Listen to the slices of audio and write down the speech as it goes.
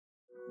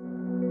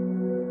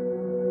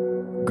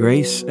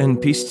Grace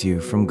and peace to you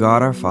from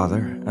God our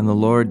Father and the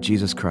Lord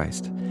Jesus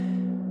Christ.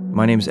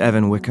 My name is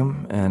Evan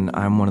Wickham, and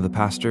I'm one of the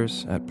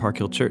pastors at Park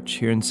Hill Church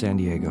here in San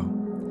Diego.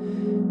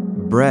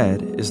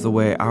 Bread is the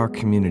way our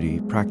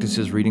community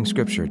practices reading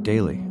Scripture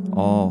daily,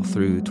 all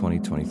through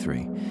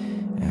 2023.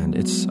 And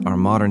it's our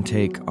modern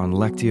take on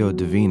Lectio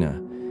Divina,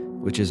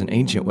 which is an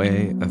ancient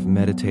way of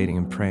meditating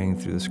and praying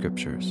through the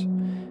Scriptures.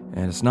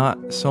 And it's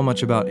not so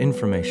much about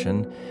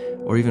information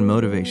or even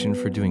motivation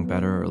for doing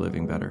better or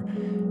living better,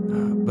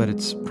 but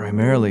it's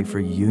primarily for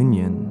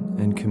union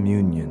and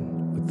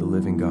communion with the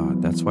living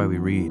God. That's why we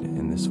read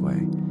in this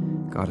way.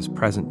 God is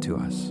present to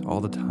us all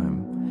the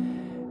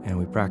time, and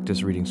we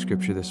practice reading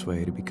Scripture this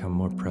way to become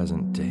more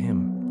present to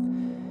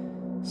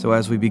Him. So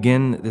as we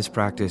begin this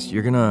practice,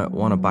 you're going to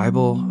want a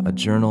Bible, a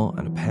journal,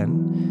 and a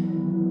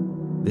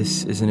pen.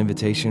 This is an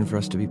invitation for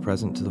us to be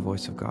present to the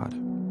voice of God.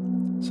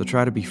 So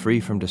try to be free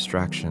from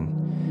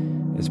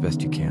distraction as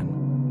best you can.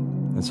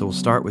 And so we'll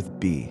start with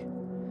B,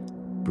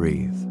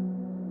 breathe.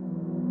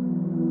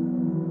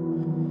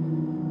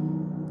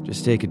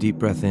 Just take a deep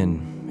breath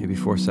in, maybe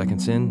 4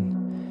 seconds in.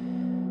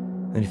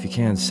 Then if you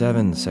can,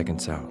 7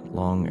 seconds out,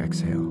 long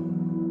exhale.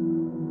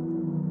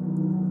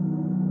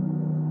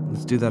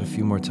 Let's do that a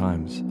few more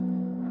times.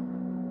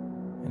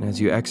 And as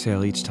you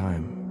exhale each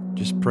time,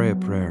 just pray a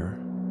prayer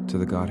to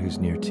the God who's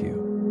near to you.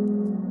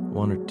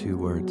 1 or 2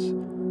 words,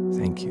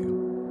 thank you,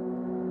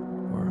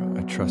 or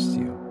I trust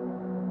you.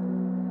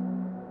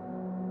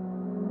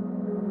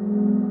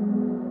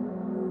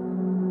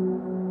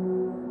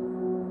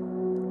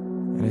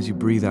 And as you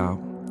breathe out,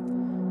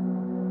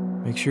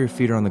 make sure your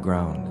feet are on the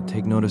ground and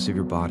take notice of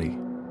your body.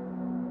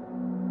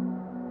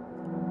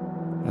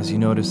 As you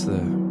notice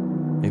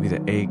maybe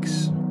the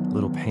aches,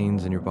 little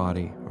pains in your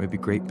body, or maybe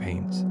great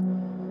pains,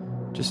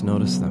 just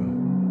notice them.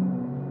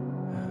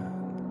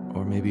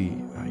 Or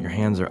maybe your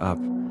hands are up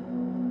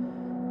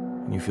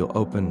and you feel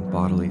open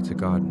bodily to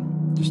God.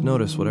 Just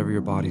notice whatever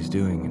your body's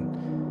doing.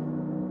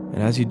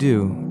 And as you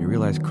do, you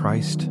realize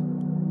Christ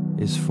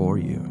is for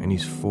you and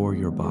He's for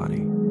your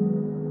body.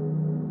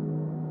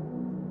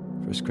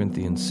 1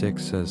 Corinthians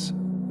 6 says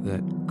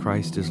that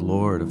Christ is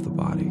Lord of the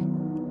body.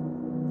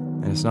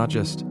 And it's not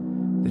just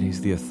that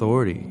He's the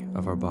authority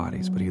of our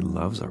bodies, but He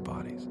loves our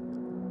bodies.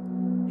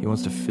 He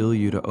wants to fill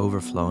you to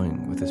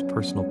overflowing with His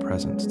personal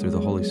presence through the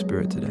Holy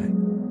Spirit today.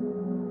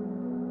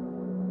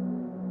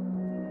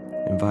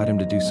 Invite Him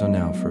to do so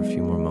now for a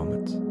few more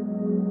moments.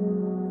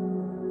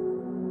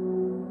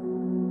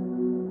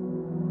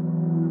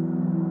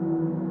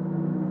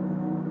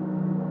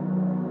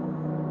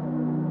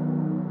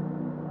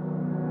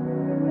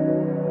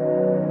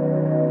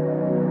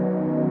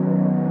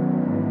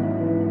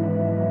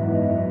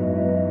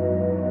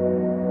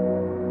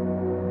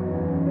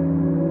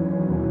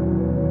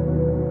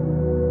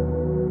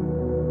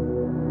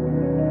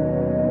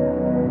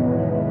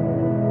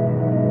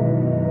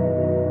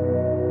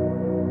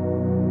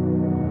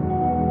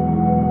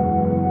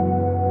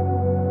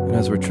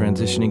 As we're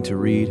transitioning to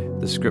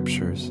read the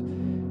Scriptures,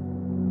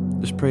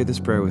 just pray this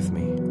prayer with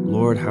me.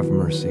 Lord, have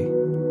mercy.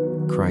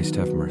 Christ,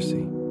 have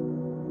mercy.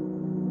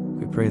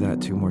 We pray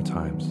that 2 more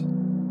times.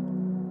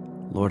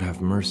 Lord,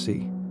 have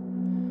mercy.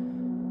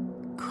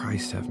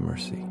 Christ, have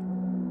mercy.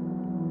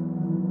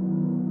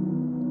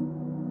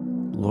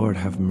 Lord,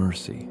 have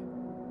mercy.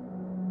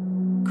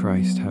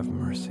 Christ, have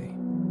mercy.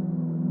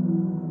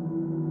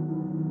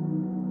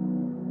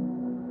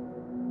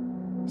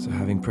 So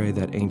having prayed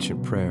that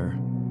ancient prayer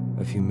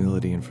of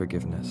humility and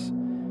forgiveness,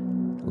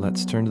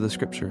 let's turn to the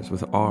Scriptures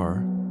with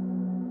R,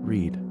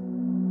 read.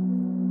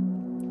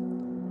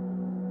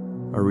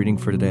 Our reading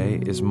for today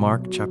is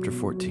Mark chapter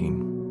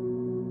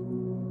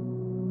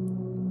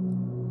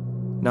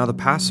 14. Now the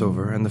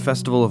Passover and the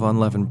festival of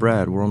unleavened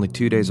bread were only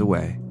 2 days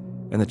away,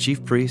 and the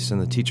chief priests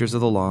and the teachers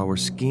of the law were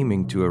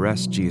scheming to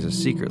arrest Jesus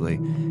secretly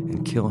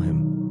and kill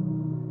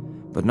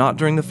Him. But not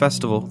during the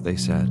festival, they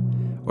said,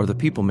 or the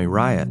people may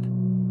riot.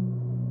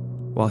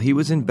 While He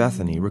was in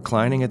Bethany,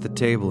 reclining at the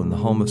table in the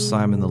home of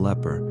Simon the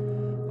leper,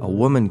 a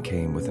woman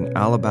came with an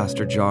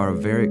alabaster jar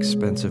of very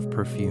expensive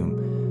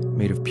perfume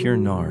made of pure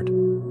nard.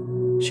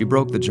 She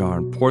broke the jar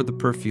and poured the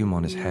perfume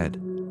on His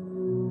head.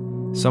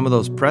 Some of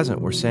those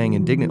present were saying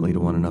indignantly to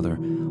one another,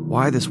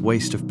 "Why this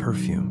waste of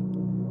perfume?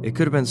 It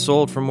could have been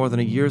sold for more than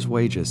a year's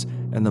wages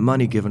and the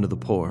money given to the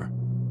poor."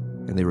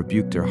 And they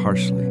rebuked her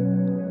harshly.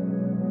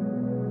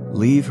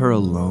 "Leave her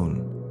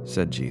alone,"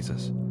 said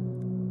Jesus.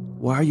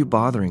 "Why are you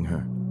bothering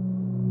her?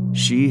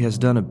 She has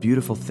done a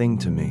beautiful thing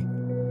to me.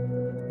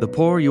 The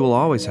poor you will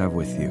always have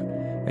with you,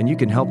 and you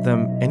can help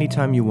them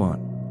anytime you want,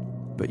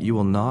 but you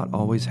will not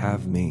always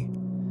have me.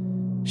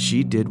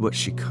 She did what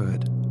she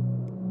could.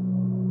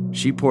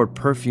 She poured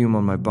perfume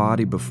on my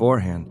body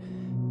beforehand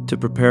to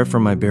prepare for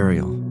my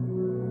burial.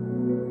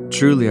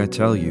 Truly I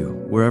tell you,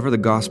 wherever the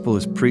gospel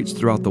is preached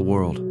throughout the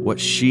world, what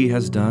she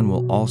has done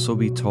will also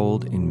be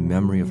told in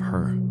memory of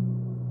her."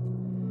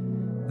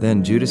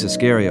 Then Judas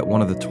Iscariot,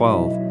 one of the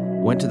 12,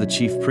 went to the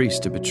chief priests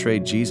to betray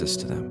Jesus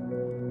to them.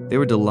 They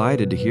were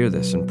delighted to hear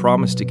this and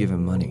promised to give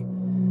him money.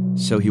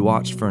 So he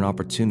watched for an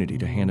opportunity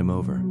to hand him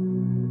over.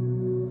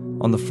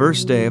 On the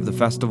first day of the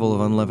festival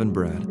of unleavened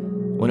bread,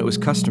 when it was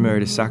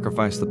customary to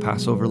sacrifice the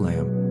Passover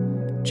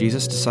lamb,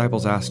 Jesus'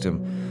 disciples asked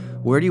him,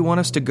 "Where do you want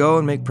us to go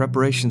and make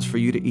preparations for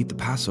you to eat the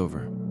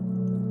Passover?"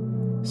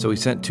 So he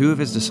sent 2 of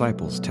his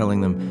disciples,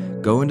 telling them,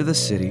 "Go into the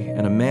city,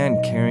 and a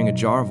man carrying a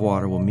jar of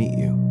water will meet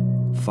you.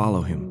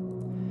 Follow him.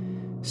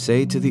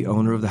 Say to the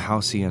owner of the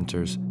house he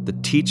enters, 'The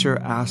teacher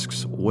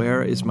asks,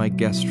 where is my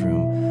guest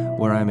room,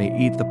 where I may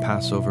eat the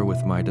Passover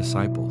with my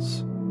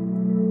disciples?'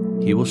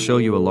 He will show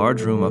you a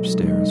large room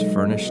upstairs,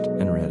 furnished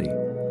and ready.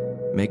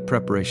 Make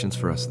preparations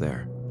for us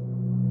there."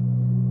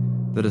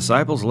 The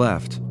disciples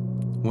left,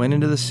 went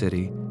into the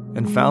city,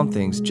 and found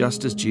things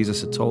just as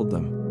Jesus had told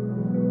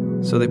them.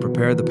 So they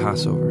prepared the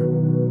Passover.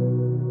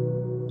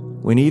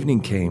 When evening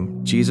came,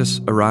 Jesus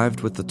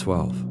arrived with the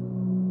 12.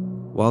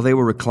 While they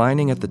were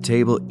reclining at the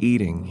table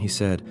eating, he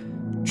said,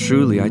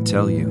 "Truly I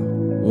tell you,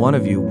 one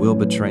of you will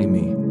betray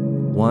me,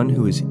 one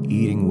who is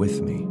eating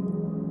with me."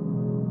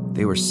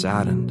 They were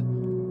saddened,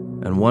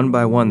 and one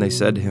by one they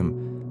said to him,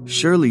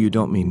 "Surely you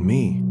don't mean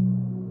me?"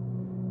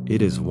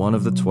 "It is one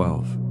of the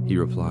 12, he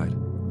replied,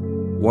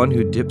 "one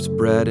who dips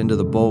bread into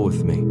the bowl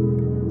with me.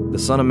 The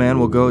Son of Man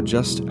will go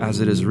just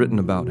as it is written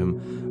about him,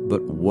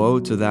 but woe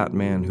to that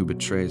man who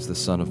betrays the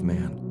Son of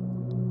Man.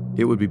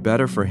 It would be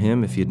better for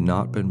him if he had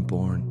not been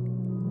born."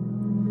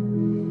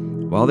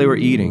 While they were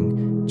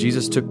eating,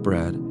 Jesus took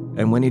bread,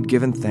 and when he'd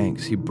given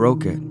thanks, he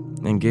broke it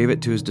and gave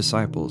it to his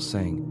disciples,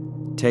 saying,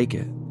 "Take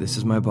it, this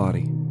is my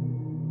body."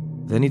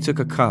 Then he took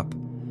a cup,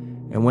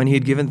 and when he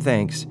had given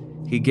thanks,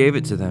 he gave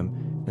it to them,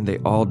 and they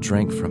all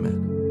drank from it.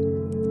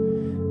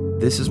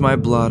 "This is my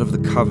blood of the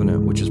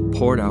covenant, which is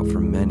poured out for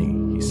many,"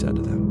 he said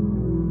to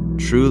them.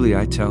 "Truly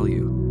I tell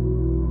you,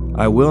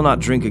 I will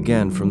not drink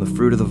again from the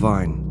fruit of the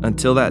vine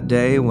until that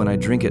day when I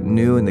drink it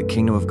new in the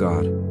kingdom of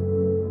God."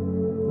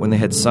 When they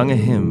had sung a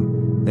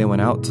hymn, they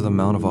went out to the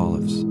Mount of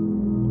Olives.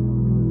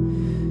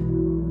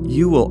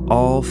 "You will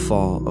all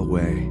fall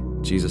away,"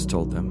 Jesus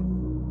told them,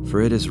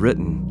 "for it is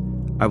written,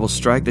 'I will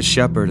strike the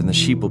shepherd and the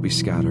sheep will be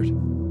scattered.'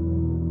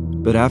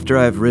 But after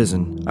I have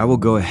risen, I will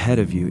go ahead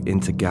of you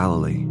into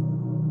Galilee."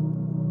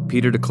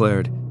 Peter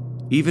declared,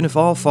 "Even if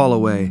all fall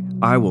away,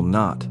 I will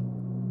not."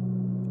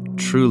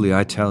 "Truly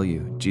I tell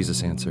you,"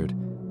 Jesus answered,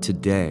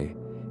 "today,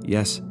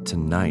 yes,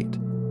 tonight,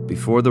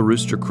 before the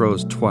rooster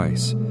crows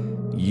twice,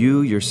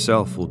 you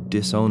yourself will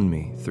disown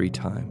me 3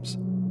 times.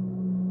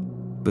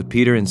 But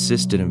Peter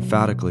insisted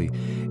emphatically,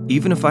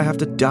 "Even if I have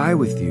to die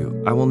with you,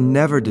 I will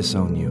never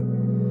disown you."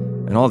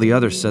 And all the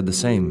others said the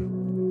same.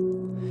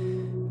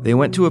 They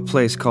went to a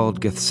place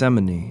called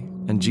Gethsemane,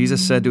 and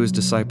Jesus said to his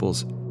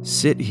disciples,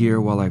 "Sit here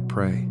while I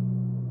pray."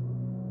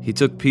 He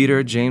took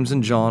Peter, James,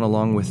 and John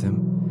along with him,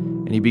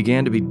 and he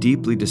began to be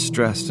deeply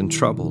distressed and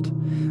troubled.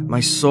 "My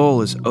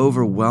soul is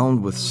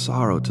overwhelmed with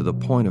sorrow to the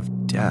point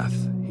of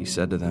death," he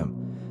said to them.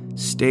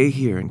 "Stay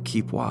here and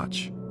keep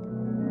watch."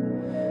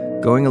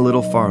 Going a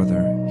little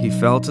farther, he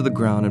fell to the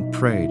ground and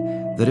prayed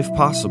that if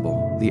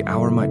possible, the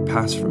hour might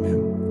pass from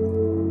him.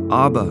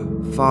 "Abba,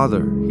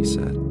 Father," he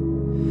said,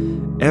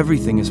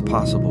 "everything is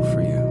possible for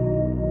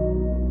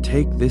you.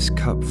 Take this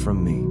cup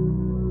from me,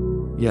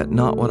 yet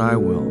not what I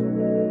will,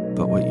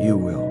 but what you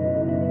will."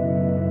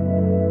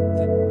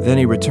 Then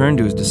he returned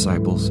to his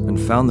disciples and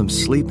found them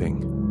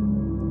sleeping.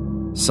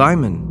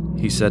 "Simon,"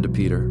 he said to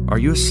Peter, "are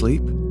you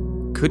asleep?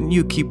 Couldn't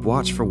you keep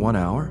watch for 1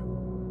 hour?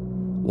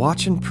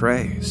 Watch and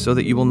pray so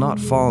that you will not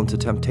fall into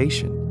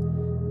temptation.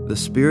 The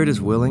spirit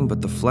is willing,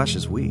 but the flesh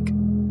is weak."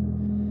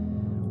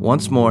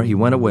 Once more he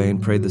went away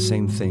and prayed the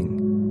same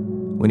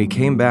thing. When he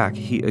came back,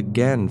 he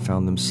again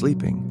found them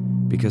sleeping,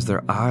 because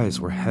their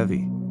eyes were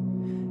heavy.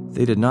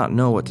 They did not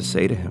know what to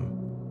say to him.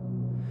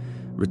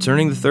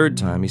 Returning the 3rd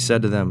time, he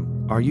said to them,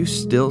 "Are you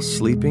still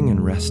sleeping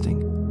and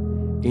resting?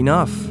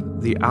 Enough,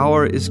 the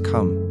hour is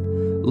come.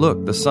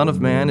 Look, the Son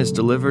of Man is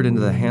delivered into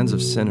the hands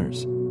of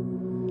sinners.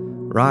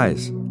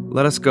 Rise,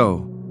 let us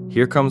go.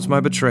 Here comes my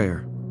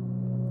betrayer."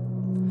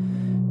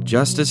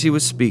 Just as he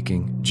was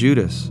speaking,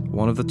 Judas,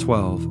 one of the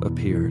 12,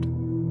 appeared.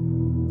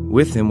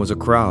 With him was a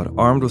crowd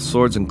armed with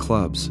swords and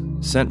clubs,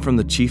 sent from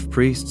the chief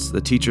priests,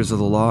 the teachers of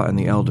the law, and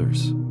the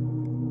elders.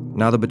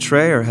 Now the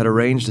betrayer had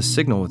arranged a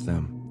signal with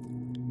them.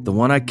 "The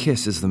one I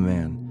kiss is the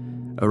man.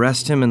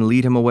 Arrest him and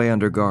lead him away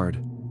under guard."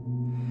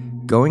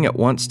 Going at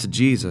once to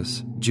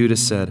Jesus,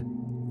 Judas said,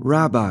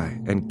 "Rabbi,"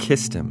 and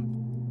kissed him.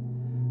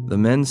 The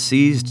men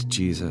seized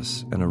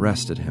Jesus and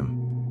arrested him.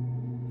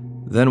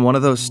 Then one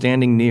of those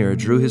standing near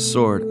drew his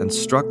sword and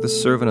struck the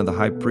servant of the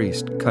high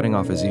priest, cutting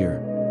off his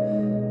ear.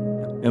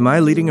 "Am I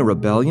leading a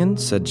rebellion,"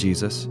 said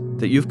Jesus,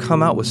 "that you've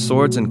come out with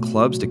swords and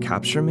clubs to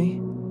capture me?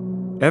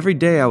 Every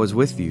day I was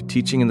with you,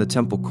 teaching in the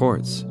temple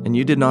courts, and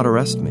you did not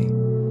arrest me,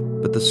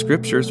 but the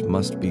scriptures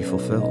must be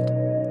fulfilled."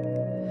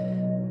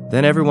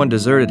 Then everyone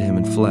deserted him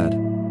and fled.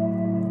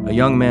 A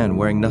young man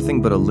wearing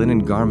nothing but a linen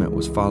garment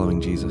was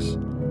following Jesus.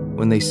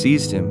 When they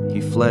seized him,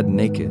 he fled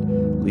naked,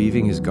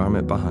 leaving his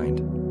garment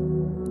behind.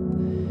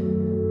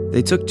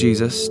 They took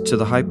Jesus to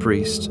the high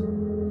priest,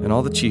 and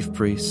all the chief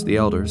priests, the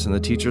elders, and the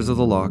teachers of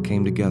the law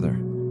came together.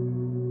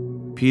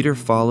 Peter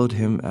followed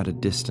him at a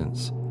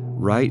distance,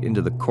 right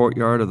into the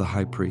courtyard of the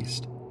high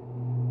priest.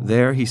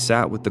 There he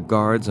sat with the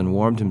guards and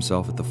warmed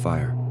himself at the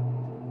fire.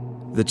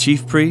 The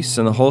chief priests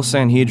and the whole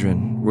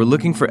Sanhedrin were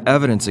looking for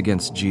evidence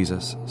against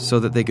Jesus so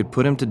that they could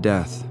put him to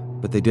death,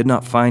 but they did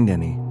not find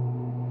any.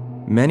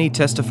 Many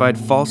testified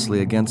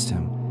falsely against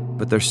him,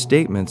 but their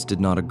statements did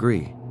not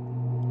agree.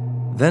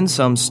 Then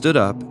some stood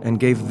up and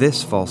gave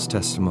this false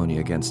testimony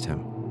against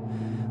him.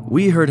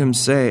 "We heard him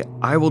say,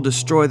 'I will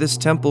destroy this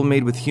temple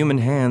made with human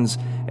hands,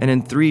 and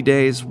in 3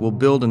 days will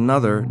build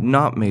another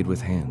not made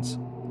with hands.'"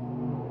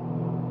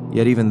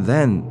 Yet even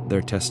then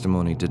their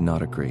testimony did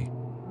not agree.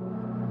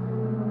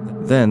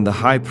 Then the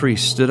high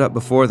priest stood up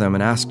before them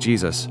and asked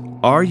Jesus,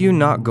 "Are you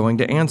not going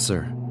to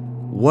answer?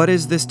 What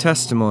is this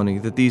testimony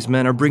that these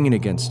men are bringing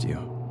against you?"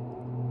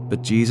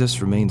 But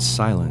Jesus remained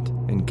silent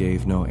and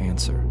gave no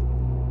answer.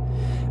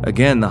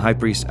 Again the high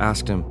priest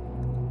asked him,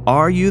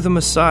 "Are you the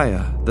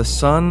Messiah, the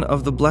Son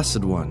of the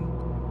Blessed One?"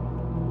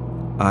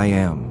 "I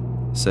am,"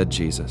 said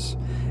Jesus,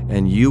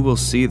 "and you will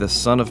see the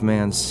Son of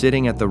Man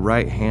sitting at the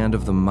right hand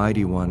of the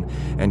Mighty One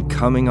and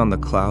coming on the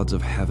clouds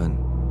of heaven."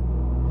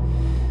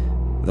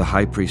 The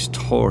high priest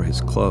tore his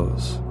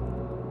clothes.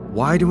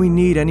 "Why do we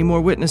need any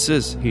more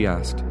witnesses?" he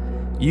asked.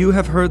 "You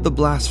have heard the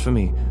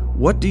blasphemy.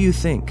 What do you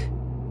think?"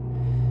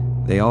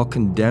 They all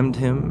condemned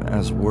him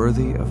as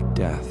worthy of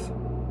death.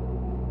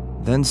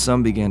 Then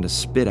some began to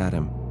spit at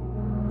him.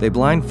 They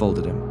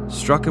blindfolded him,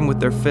 struck him with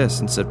their fists,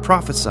 and said,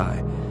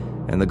 "Prophesy!"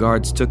 And the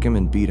guards took him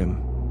and beat him.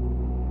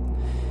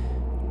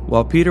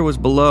 While Peter was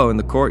below in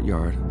the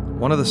courtyard,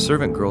 one of the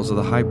servant girls of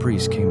the high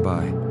priest came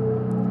by.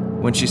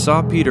 When she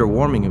saw Peter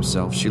warming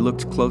himself, she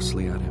looked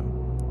closely at him.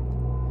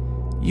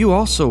 "You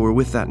also were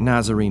with that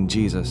Nazarene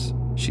Jesus,"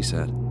 she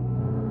said.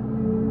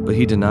 But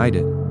he denied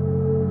it.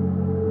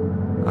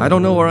 "I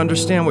don't know or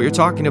understand what you're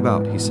talking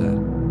about," he said,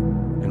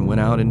 and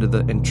went out into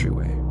the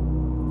entryway.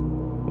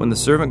 When the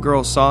servant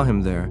girl saw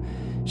him there,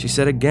 she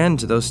said again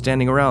to those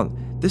standing around,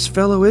 "This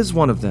fellow is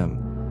one of them."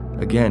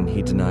 Again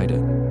he denied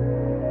it.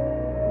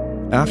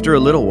 After a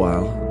little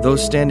while,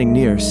 those standing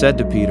near said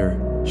to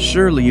Peter,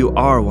 "Surely you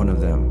are one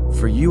of them,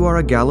 for you are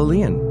a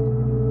Galilean."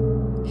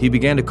 He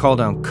began to call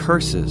down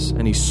curses,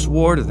 and he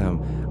swore to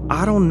them,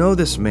 "I don't know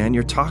this man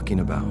you're talking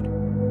about."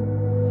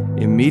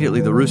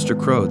 Immediately the rooster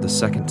crowed the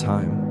second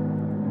time.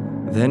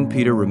 Then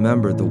Peter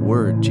remembered the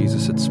word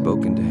Jesus had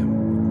spoken to him.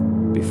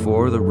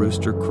 "Before the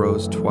rooster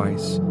crows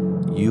twice,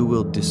 you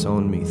will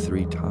disown me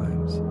 3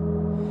 times."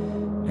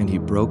 And he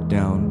broke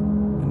down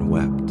and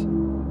wept.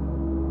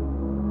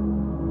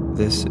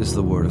 This is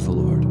the word of the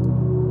Lord.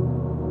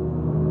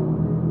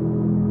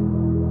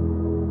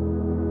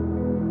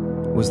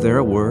 Was there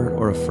a word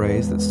or a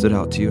phrase that stood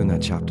out to you in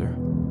that chapter?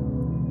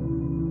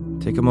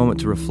 Take a moment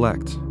to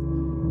reflect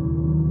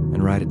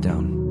and write it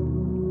down.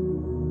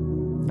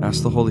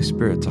 Ask the Holy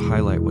Spirit to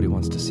highlight what He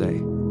wants to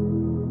say.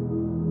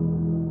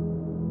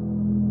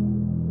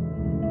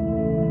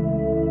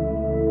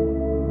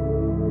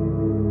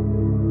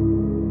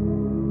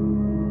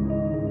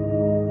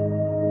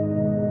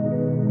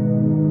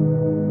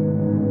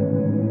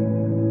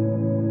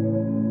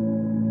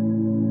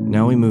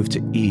 Now we move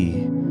to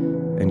E,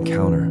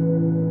 encounter.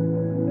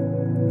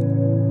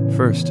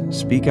 First,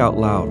 speak out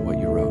loud what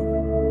you wrote.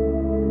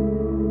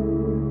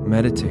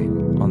 Meditate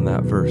on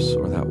that verse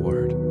or that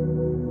word.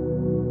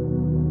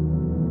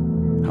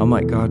 How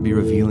might God be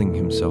revealing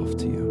Himself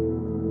to you?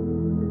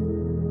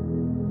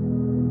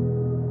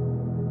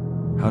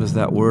 How does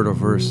that word or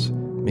verse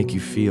make you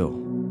feel?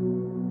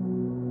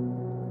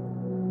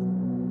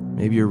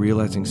 Maybe you're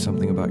realizing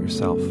something about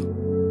yourself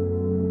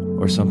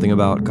or something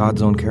about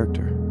God's own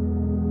character.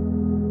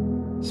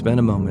 Spend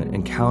a moment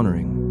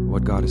encountering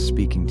what God is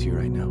speaking to you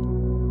right now.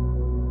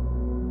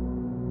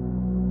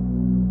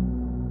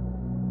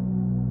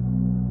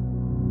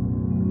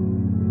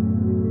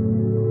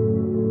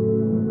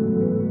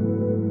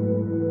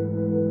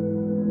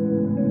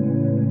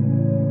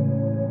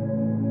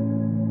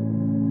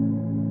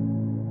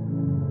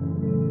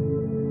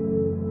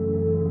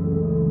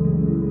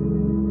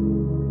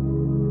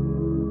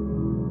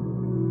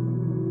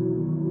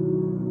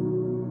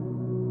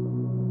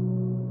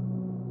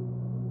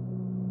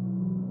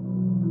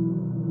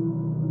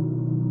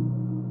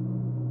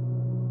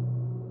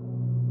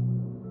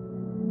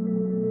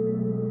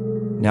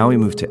 Now we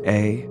move to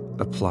A,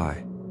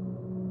 apply.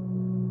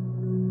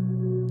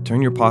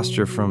 Turn your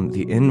posture from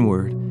the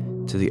inward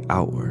to the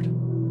outward.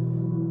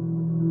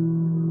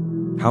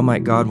 How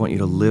might God want you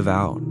to live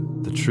out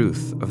the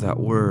truth of that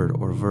word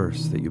or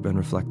verse that you've been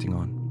reflecting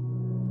on?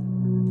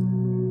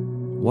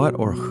 What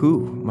or who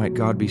might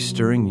God be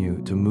stirring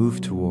you to move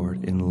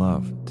toward in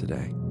love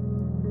today?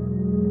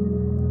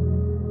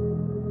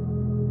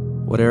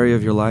 What area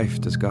of your life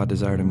does God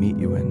desire to meet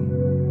you in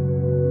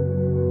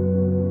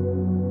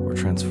or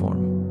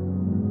transform?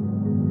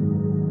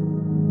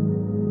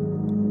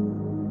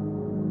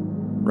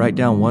 Write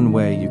down one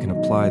way you can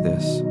apply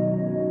this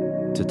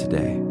to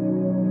today.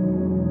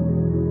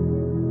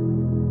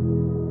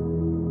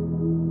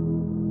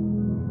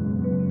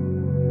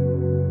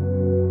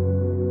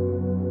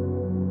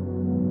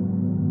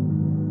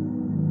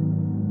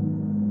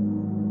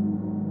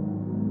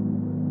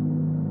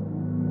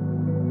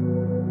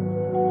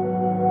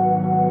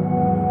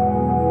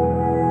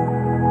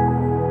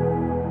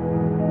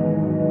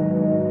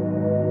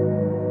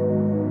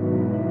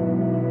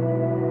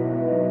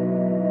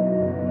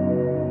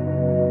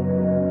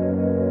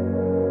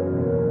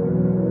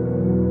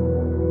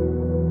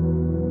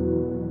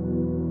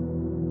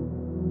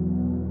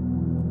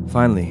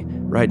 Finally,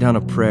 write down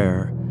a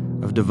prayer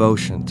of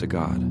devotion to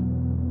God.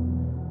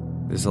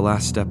 This is the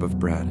last step of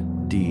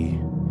bread, D,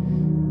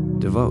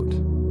 devote.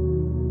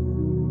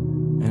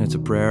 And it's a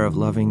prayer of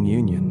loving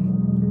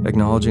union,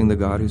 acknowledging the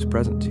God who's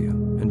present to you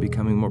and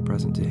becoming more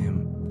present to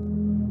Him.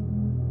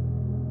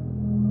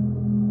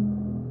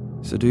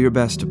 So do your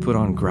best to put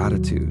on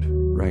gratitude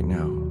right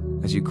now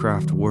as you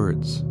craft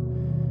words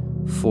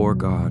for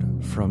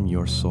God from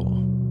your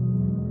soul.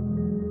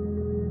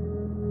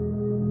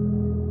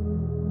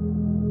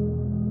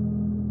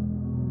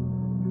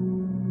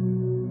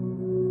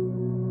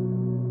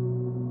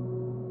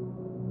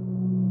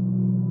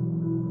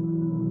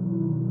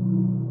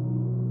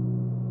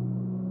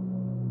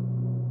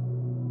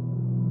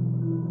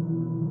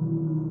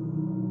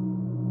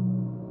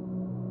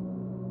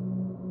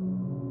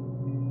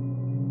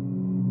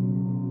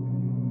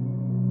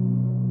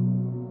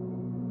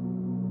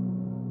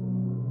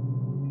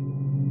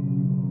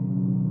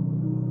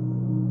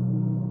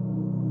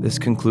 This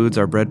concludes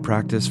our bread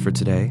practice for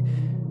today.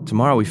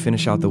 Tomorrow we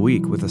finish out the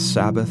week with a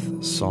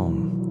Sabbath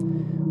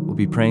psalm. We'll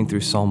be praying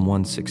through Psalm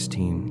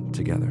 116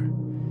 together.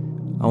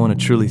 I want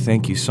to truly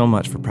thank you so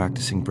much for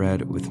practicing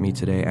bread with me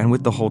today and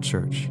with the whole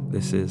church.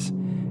 This is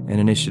an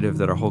initiative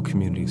that our whole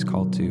community is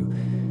called to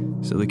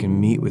so we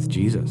can meet with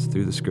Jesus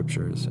through the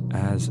scriptures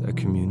as a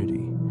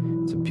community.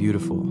 It's a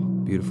beautiful,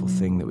 beautiful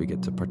thing that we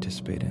get to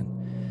participate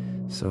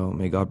in. So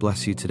may God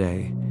bless you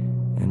today.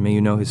 And may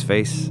you know His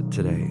face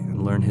today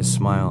and learn His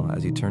smile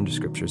as you turn to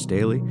scriptures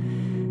daily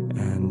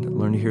and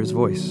learn to hear His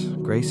voice.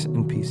 Grace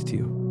and peace to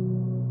you.